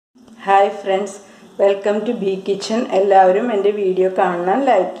Hi friends, welcome to B Kitchen. എല്ലാവരും എൻ്റെ video കാണണം,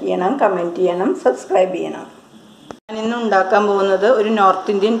 ലൈക്ക് ചെയ്യണം, കമൻറ്റ് ചെയ്യണം, സബ്സ്ക്രൈബ് ചെയ്യണം. ഞാൻ ഇന്ന് ഉണ്ടാക്കാൻ പോകുന്നത് ഒരു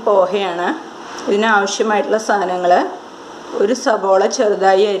നോർത്ത് ഇന്ത്യൻ പോഹയാണ്. ഇതിന് ആവശ്യമായിട്ടുള്ള സാധനങ്ങൾ: ഒരു സബോള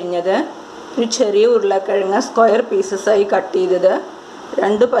ചെറുതായി അരിഞ്ഞത്, ഒരു ചെറിയ ഉരുളക്കിഴങ്ങ് സ്ക്വയർ പീസസായി കട്ട് ചെയ്തത്,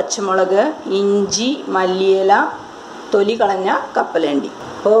 2 പച്ചമുളക്, ഇഞ്ചി, മല്ലിയില, തൊലി കളഞ്ഞ കപ്പലണ്ടി.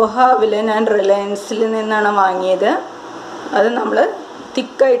 പോഹ അവിൽ ഞാൻ റിലയൻസിൽ നിന്നാണ് വാങ്ങിയത്. അത് നമ്മൾ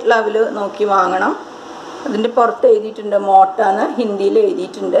തിക്കായിട്ടുള്ള അവിൽ നോക്കി വാങ്ങണം. അതിൻ്റെ പുറത്ത് എഴുതിയിട്ടുണ്ട് മോട്ടാന്ന്, ഹിന്ദിയിൽ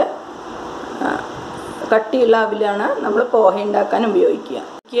എഴുതിയിട്ടുണ്ട്. കട്ടിയുള്ള അവിലാണ് നമ്മൾ പോഹ ഉണ്ടാക്കാൻ ഉപയോഗിക്കുക.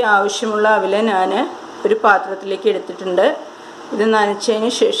 എനിക്ക് ആവശ്യമുള്ള അവിൽ ഞാൻ ഒരു പാത്രത്തിലേക്ക് എടുത്തിട്ടുണ്ട്. ഇത്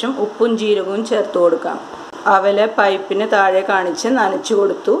നനച്ചതിന് ശേഷം ഉപ്പും ജീരകവും ചേർത്ത് കൊടുക്കാം. അവൽ പൈപ്പിന് താഴെ കാണിച്ച് നനച്ചു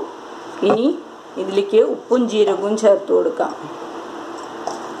കൊടുത്തു. ഇനി ഇതിലേക്ക് ഉപ്പും ജീരകവും ചേർത്ത് കൊടുക്കാം.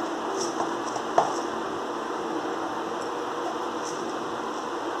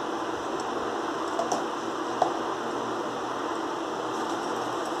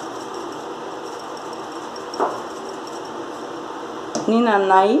 ഇനി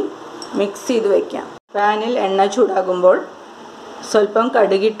നന്നായി മിക്സ് ചെയ്ത് വയ്ക്കാം. പാനിൽ എണ്ണ ചൂടാകുമ്പോൾ സ്വല്പം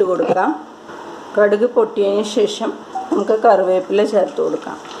കടുകിട്ട് കൊടുക്കാം. കടുക് പൊട്ടിയതിന് ശേഷം നമുക്ക് കറിവേപ്പില ചേർത്ത്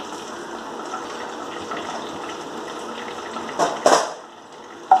കൊടുക്കാം.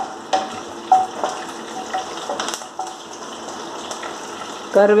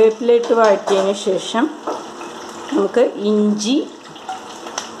 കറിവേപ്പില ഇട്ട് വഴറ്റിയതിന് ശേഷം നമുക്ക് ഇഞ്ചി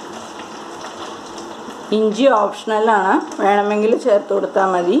ഓപ്ഷണലാണ്, വേണമെങ്കിൽ ചേർത്ത് കൊടുത്താൽ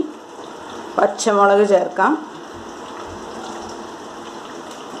മതി. പച്ചമുളക് ചേർക്കാം.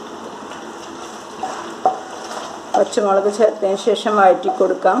 പച്ചമുളക് ചേർത്തതിന് ശേഷം വഴറ്റി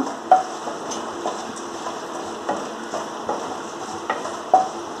കൊടുക്കാം.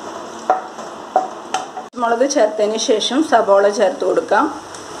 പച്ചമുളക് ചേർത്തതിന് ശേഷം സബോള ചേർത്ത് കൊടുക്കാം.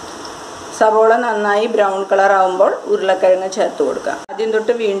 സബോള നന്നായി ബ്രൗൺ കളർ ആകുമ്പോൾ ഉരുളക്കിഴങ്ങ് ചേർത്ത് കൊടുക്കാം. ആദ്യം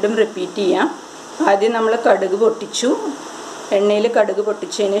തൊട്ട് വീണ്ടും റിപ്പീറ്റ് ചെയ്യാം. ആദ്യം നമ്മൾ കടുക് പൊട്ടിച്ചു. എണ്ണയിൽ കടുക്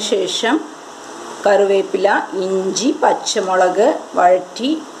പൊട്ടിച്ചതിന് ശേഷം കറിവേപ്പില, ഇഞ്ചി, പച്ചമുളക് വഴറ്റി,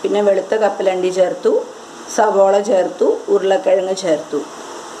 പിന്നെ വെളുത്ത കപ്പലണ്ടി ചേർത്തു, സവോള ചേർത്തു, ഉരുളക്കിഴങ്ങ് ചേർത്തു.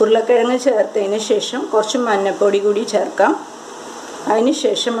 ഉരുളക്കിഴങ്ങ് ചേർത്തതിന് ശേഷം കുറച്ച് മഞ്ഞൾപ്പൊടി കൂടി ചേർക്കാം. അതിന്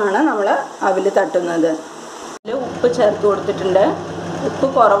ശേഷമാണ് നമ്മൾ അവിൽ തട്ടുന്നത്. അതിൽ ഉപ്പ് ചേർത്ത് കൊടുത്തിട്ടുണ്ട്. ഉപ്പ്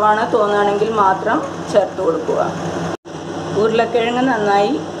കുറവാണ് തോന്നുകയാണെങ്കിൽ മാത്രം ചേർത്ത് കൊടുക്കുക. ഉരുളക്കിഴങ്ങ്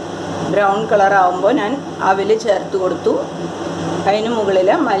നന്നായി ബ്രൗൺ കളർ ആകുമ്പോൾ ഞാൻ അവിൽ ചേർത്ത് കൊടുത്തു. അതിന് മുകളിൽ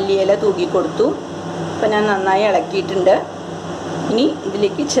മല്ലിയില തൂക്കി കൊടുത്തു. അപ്പോൾ ഞാൻ നന്നായി ഇളക്കിയിട്ടുണ്ട്. ഇനി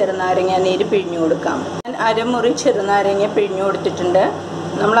ഇതിലേക്ക് ചെറുനാരങ്ങ നീര് പിഴിഞ്ഞു കൊടുക്കാം. ഞാൻ അരമുറി ചെറുനാരങ്ങ പിഴിഞ്ഞു കൊടുത്തിട്ടുണ്ട്.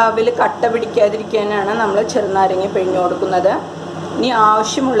 നമ്മൾ അവിൽ കട്ട പിടിക്കാതിരിക്കാനാണ് നമ്മൾ ചെറുനാരങ്ങ പിഴിഞ്ഞു കൊടുക്കുന്നത്. ഇനി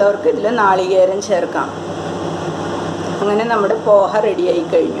ആവശ്യമുള്ളവർക്ക് ഇതിൽ നാളികേരം ചേർക്കാം. അങ്ങനെ നമ്മുടെ പോഹ റെഡിയായി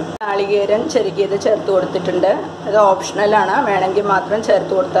കഴിഞ്ഞു. നാളികേരം ചെറുകിയത് ചേർത്ത് കൊടുത്തിട്ടുണ്ട്. അത് ഓപ്ഷണലാണ്, വേണമെങ്കിൽ മാത്രം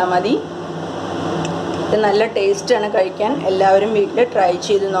ചേർത്ത് കൊടുത്താൽ മതി. ഇത് നല്ല ടേസ്റ്റാണ് കഴിക്കാൻ. എല്ലാവരും വീട്ടിൽ ട്രൈ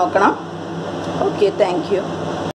ചെയ്ത് നോക്കണം. Okay, thank you.